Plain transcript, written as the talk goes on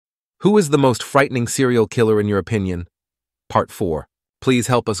Who is the most frightening serial killer in your opinion? Part 4. Please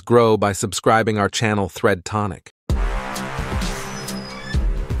help us grow by subscribing our channel Thread Tonic.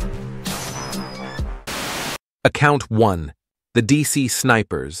 Account 1. The DC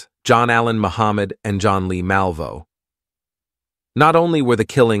Snipers, John Allen Muhammad and John Lee Malvo. Not only were the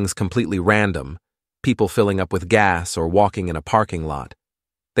killings completely random, people filling up with gas or walking in a parking lot,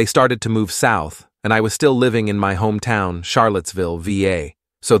 they started to move south, and I was still living in my hometown, Charlottesville, VA,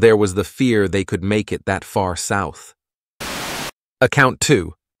 so there was the fear they could make it that far south. Account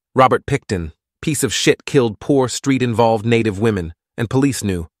 2. Robert Pickton, piece of shit, killed poor street-involved native women, and police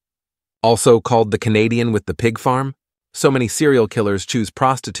knew. Also called the Canadian with the pig farm? So many serial killers choose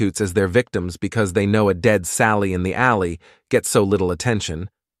prostitutes as their victims because they know a dead Sally in the alley gets so little attention,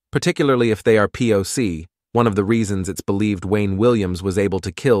 particularly if they are POC, one of the reasons it's believed Wayne Williams was able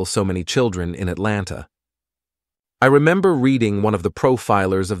to kill so many children in Atlanta. I remember reading one of the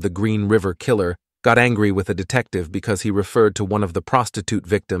profilers of the Green River Killer got angry with a detective because he referred to one of the prostitute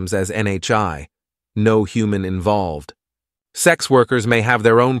victims as NHI, no human involved. Sex workers may have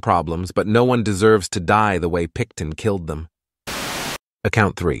their own problems, but no one deserves to die the way Pickton killed them.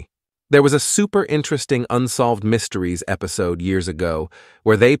 Account 3. There was a super interesting Unsolved Mysteries episode years ago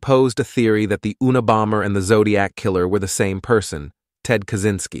where they posed a theory that the Unabomber and the Zodiac Killer were the same person, Ted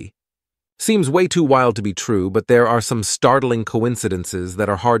Kaczynski. Seems way too wild to be true, but there are some startling coincidences that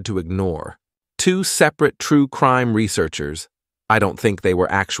are hard to ignore. Two separate true crime researchers, I don't think they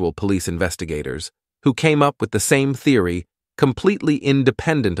were actual police investigators, who came up with the same theory, completely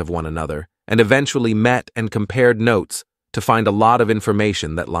independent of one another, and eventually met and compared notes to find a lot of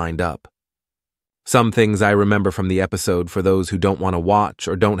information that lined up. Some things I remember from the episode for those who don't want to watch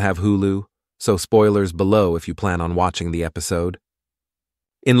or don't have Hulu, so spoilers below if you plan on watching the episode.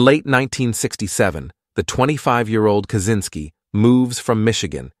 In late 1967, the 25-year-old Kaczynski moves from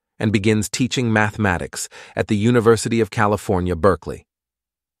Michigan and begins teaching mathematics at the University of California, Berkeley.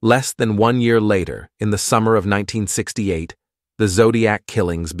 Less than 1 year later, in the summer of 1968, the Zodiac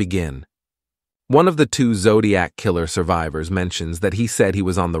killings begin. One of the two Zodiac killer survivors mentions that he said he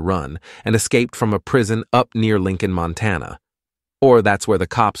was on the run and escaped from a prison up near Lincoln, Montana. Or that's where the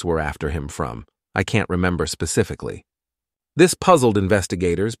cops were after him from. I can't remember specifically. This puzzled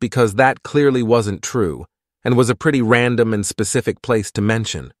investigators because that clearly wasn't true and was a pretty random and specific place to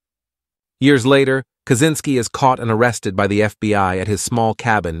mention. Years later, Kaczynski is caught and arrested by the FBI at his small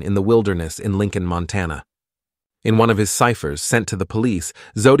cabin in the wilderness in Lincoln, Montana. In one of his ciphers sent to the police,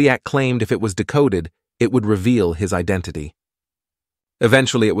 Zodiac claimed if it was decoded, it would reveal his identity.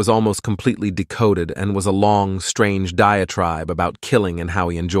 Eventually, it was almost completely decoded and was a long, strange diatribe about killing and how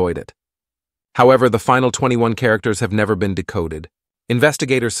he enjoyed it. However, the final 21 characters have never been decoded.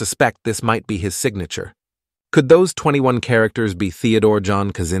 Investigators suspect this might be his signature. Could those 21 characters be Theodore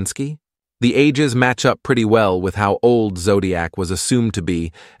John Kaczynski? The ages match up pretty well with how old Zodiac was assumed to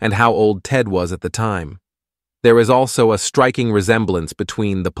be and how old Ted was at the time. There is also a striking resemblance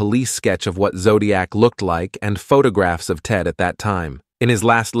between the police sketch of what Zodiac looked like and photographs of Ted at that time. In his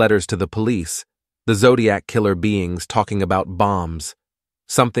last letters to the police, the Zodiac killer beings talking about bombs,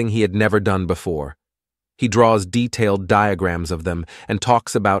 something he had never done before. He draws detailed diagrams of them and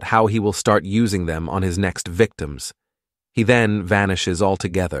talks about how he will start using them on his next victims. He then vanishes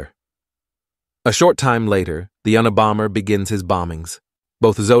altogether. A short time later, the Unabomber begins his bombings.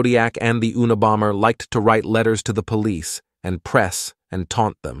 Both Zodiac and the Unabomber liked to write letters to the police and press and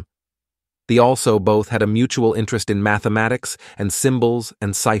taunt them. They also both had a mutual interest in mathematics and symbols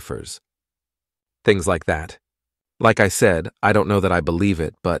and ciphers. Things like that. Like I said, I don't know that I believe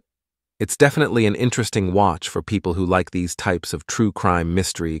it, but it's definitely an interesting watch for people who like these types of true crime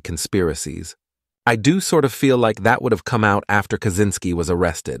mystery conspiracies. I do sort of feel like that would have come out after Kaczynski was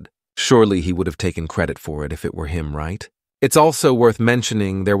arrested. Surely he would have taken credit for it if it were him, right? It's also worth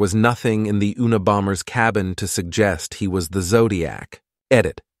mentioning there was nothing in the Unabomber's cabin to suggest he was the Zodiac.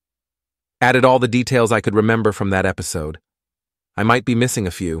 Edit. Added all the details I could remember from that episode. I might be missing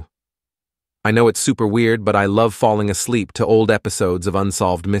a few. I know it's super weird, but I love falling asleep to old episodes of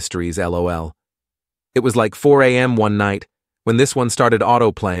Unsolved Mysteries, LOL. It was like 4 a.m. one night when this one started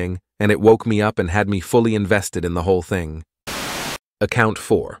auto-playing, and it woke me up and had me fully invested in the whole thing. Account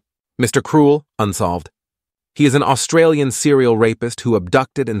 4. Mr. Cruel, unsolved. He is an Australian serial rapist who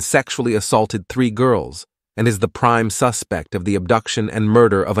abducted and sexually assaulted 3 girls and is the prime suspect of the abduction and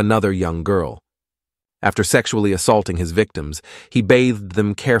murder of another young girl. After sexually assaulting his victims, he bathed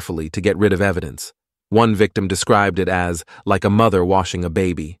them carefully to get rid of evidence. One victim described it as like a mother washing a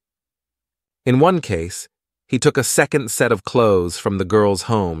baby. In one case, he took a second set of clothes from the girl's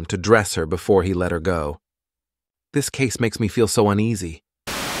home to dress her before he let her go. This case makes me feel so uneasy.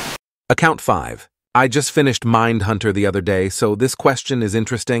 Account 5. I just finished Mindhunter the other day, so this question is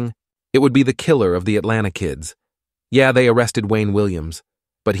interesting. It would be the killer of the Atlanta kids. Yeah, they arrested Wayne Williams,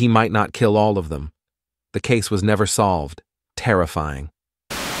 but he might not kill all of them. The case was never solved. Terrifying.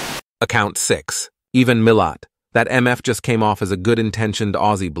 Account 6. Even Millat. That MF just came off as a good-intentioned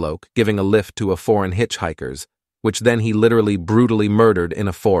Aussie bloke giving a lift to a foreign hitchhikers, which then he literally brutally murdered in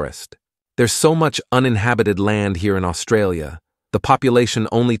a forest. There's so much uninhabited land here in Australia. The population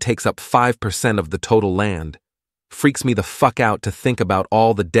only takes up 5% of the total land. Freaks me the fuck out to think about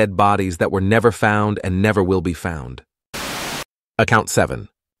all the dead bodies that were never found and never will be found. Account 7.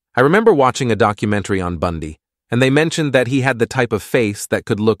 I remember watching a documentary on Bundy, and they mentioned that he had the type of face that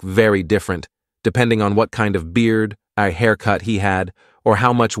could look very different, depending on what kind of beard, or haircut he had, or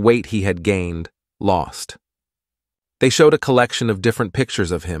how much weight he had gained, lost. They showed a collection of different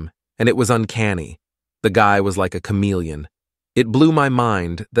pictures of him, and it was uncanny. The guy was like a chameleon. It blew my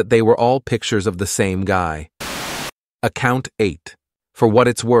mind that they were all pictures of the same guy. Account 8. For what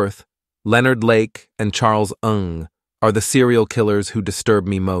it's worth, Leonard Lake and Charles Ng are the serial killers who disturb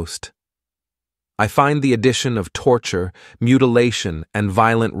me most. I find the addition of torture, mutilation, and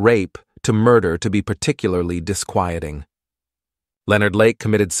violent rape to murder to be particularly disquieting. Leonard Lake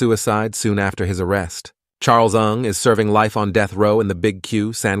committed suicide soon after his arrest. Charles Ng is serving life on death row in the Big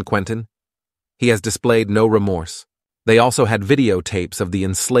Q, San Quentin. He has displayed no remorse. They also had videotapes of the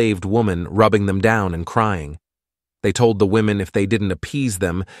enslaved woman rubbing them down and crying. They told the women if they didn't appease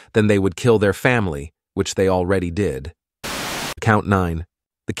them, then they would kill their family, which they already did. Account 9.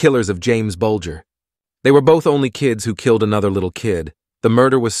 The killers of James Bulger. They were both only kids who killed another little kid. The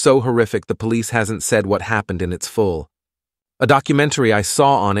murder was so horrific the police hasn't said what happened in its full. A documentary I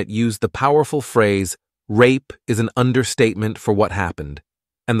saw on it used the powerful phrase, "Rape is an understatement for what happened,"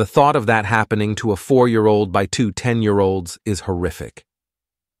 and the thought of that happening to a 4-year-old by two 10-year-olds is horrific.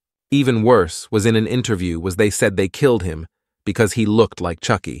 Even worse was in an interview was they said they killed him because he looked like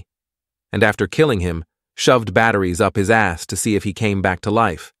Chucky, and after killing him, shoved batteries up his ass to see if he came back to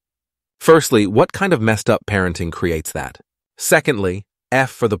life. Firstly, what kind of messed up parenting creates that? Secondly,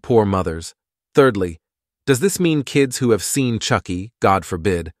 F for the poor mothers. Thirdly, does this mean kids who have seen Chucky, God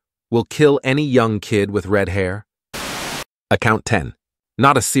forbid, will kill any young kid with red hair? Account 10.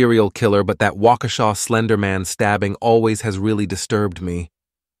 Not a serial killer, but that Waukesha Slender Man stabbing always has really disturbed me.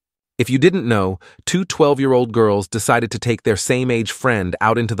 If you didn't know, two 12-year-old girls decided to take their same-age friend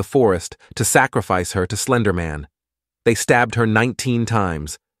out into the forest to sacrifice her to Slender Man. They stabbed her 19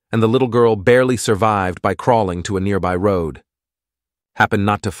 times, and the little girl barely survived by crawling to a nearby road. Happened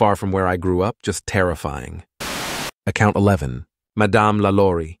not too far from where I grew up, just terrifying. Account 11. Madame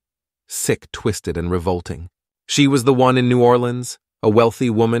Lalaurie. Sick, twisted, and revolting. She was the one in New Orleans, a wealthy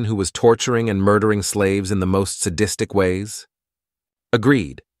woman who was torturing and murdering slaves in the most sadistic ways.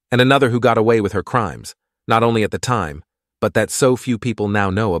 Agreed, and another who got away with her crimes, not only at the time, but that so few people now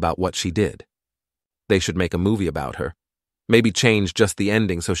know about what she did. They should make a movie about her. Maybe change just the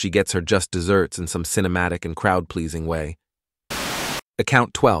ending so she gets her just desserts in some cinematic and crowd-pleasing way.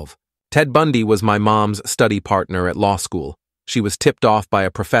 Account 12. Ted Bundy was my mom's study partner at law school. She was tipped off by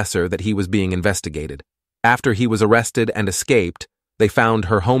a professor that he was being investigated. After he was arrested and escaped, they found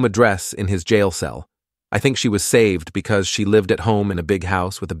her home address in his jail cell. I think she was saved because she lived at home in a big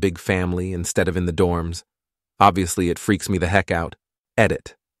house with a big family instead of in the dorms. Obviously, it freaks me the heck out.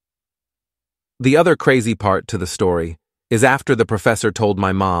 Edit. The other crazy part to the story is after the professor told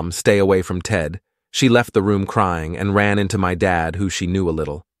my mom stay away from Ted, she left the room crying and ran into my dad, who she knew a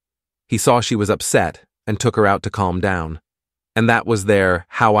little. He saw she was upset and took her out to calm down. And that was their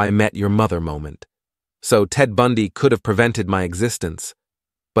 "how I met your mother" moment. So Ted Bundy could have prevented my existence,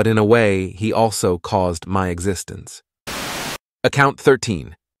 but in a way, he also caused my existence. Account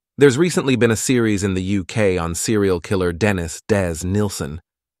 13. There's recently been a series in the UK on serial killer Dennis Des Nilsen,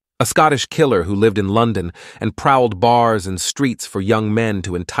 a Scottish killer who lived in London and prowled bars and streets for young men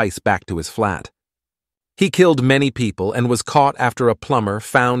to entice back to his flat. He killed many people and was caught after a plumber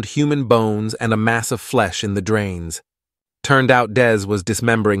found human bones and a mass of flesh in the drains. Turned out Des was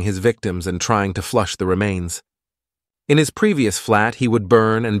dismembering his victims and trying to flush the remains. In his previous flat, he would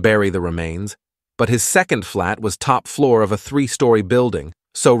burn and bury the remains, but his second flat was top floor of a 3-story building,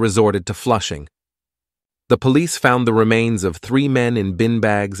 so resorted to flushing. The police found the remains of 3 men in bin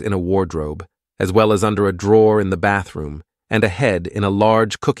bags in a wardrobe, as well as under a drawer in the bathroom, and a head in a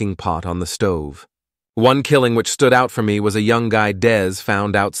large cooking pot on the stove. One killing which stood out for me was a young guy Des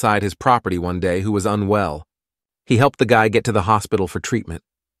found outside his property one day who was unwell. He helped the guy get to the hospital for treatment.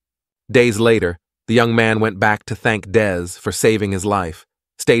 Days later, the young man went back to thank Des for saving his life,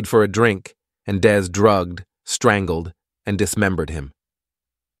 stayed for a drink, and Des drugged, strangled, and dismembered him.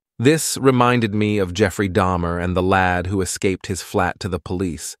 This reminded me of Jeffrey Dahmer and the lad who escaped his flat to the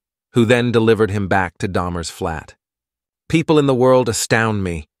police, who then delivered him back to Dahmer's flat. People in the world astound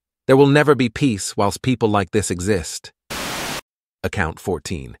me. There will never be peace whilst people like this exist. Account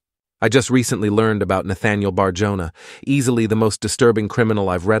 14. I just recently learned about Nathaniel Barjona, easily the most disturbing criminal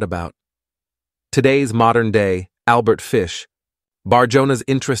I've read about. Today's modern-day Albert Fish. Barjona's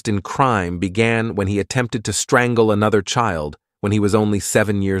interest in crime began when he attempted to strangle another child when he was only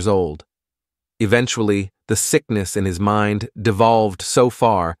 7 years old. Eventually, the sickness in his mind devolved so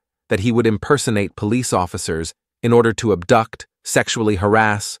far that he would impersonate police officers in order to abduct, sexually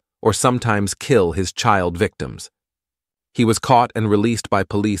harass, or sometimes kill his child victims. He was caught and released by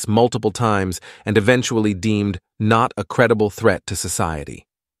police multiple times and eventually deemed not a credible threat to society.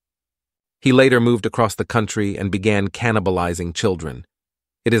 He later moved across the country and began cannibalizing children.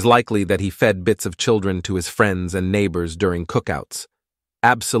 It is likely that he fed bits of children to his friends and neighbors during cookouts.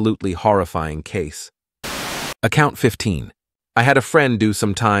 Absolutely horrifying case. Account 15. I had a friend do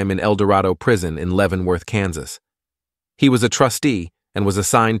some time in El Dorado Prison in Leavenworth, Kansas. He was a trustee and was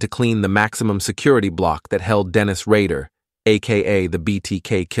assigned to clean the maximum security block that held Dennis Rader, aka the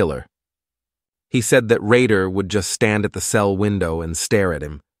BTK killer. He said that Rader would just stand at the cell window and stare at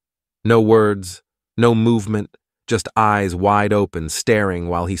him. No words, no movement, just eyes wide open staring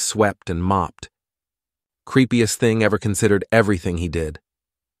while he swept and mopped. Creepiest thing ever considered everything he did.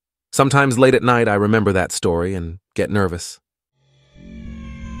 Sometimes late at night I remember that story and get nervous.